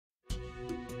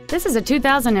This is a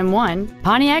 2001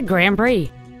 Pontiac Grand Prix.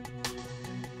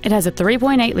 It has a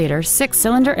 3.8-liter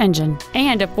six-cylinder engine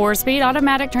and a 4-speed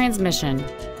automatic transmission.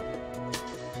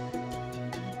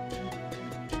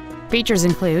 Features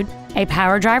include a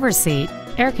power driver's seat,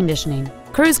 air conditioning,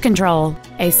 cruise control,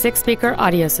 a 6-speaker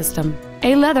audio system,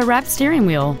 a leather-wrapped steering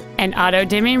wheel, an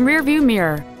auto-dimming rear-view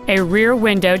mirror, a rear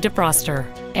window defroster,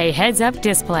 a heads-up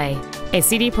display, a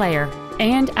CD player,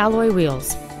 and alloy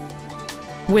wheels.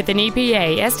 With an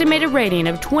EPA estimated rating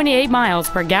of 28 miles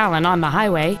per gallon on the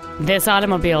highway, this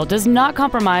automobile does not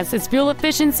compromise its fuel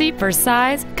efficiency for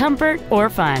size, comfort, or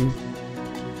fun.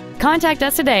 Contact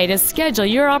us today to schedule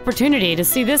your opportunity to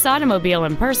see this automobile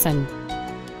in person.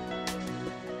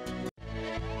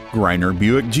 Greiner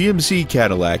Buick GMC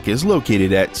Cadillac is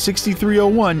located at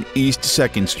 6301 East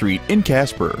 2nd Street in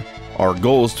Casper. Our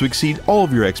goal is to exceed all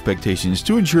of your expectations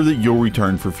to ensure that you'll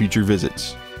return for future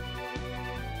visits.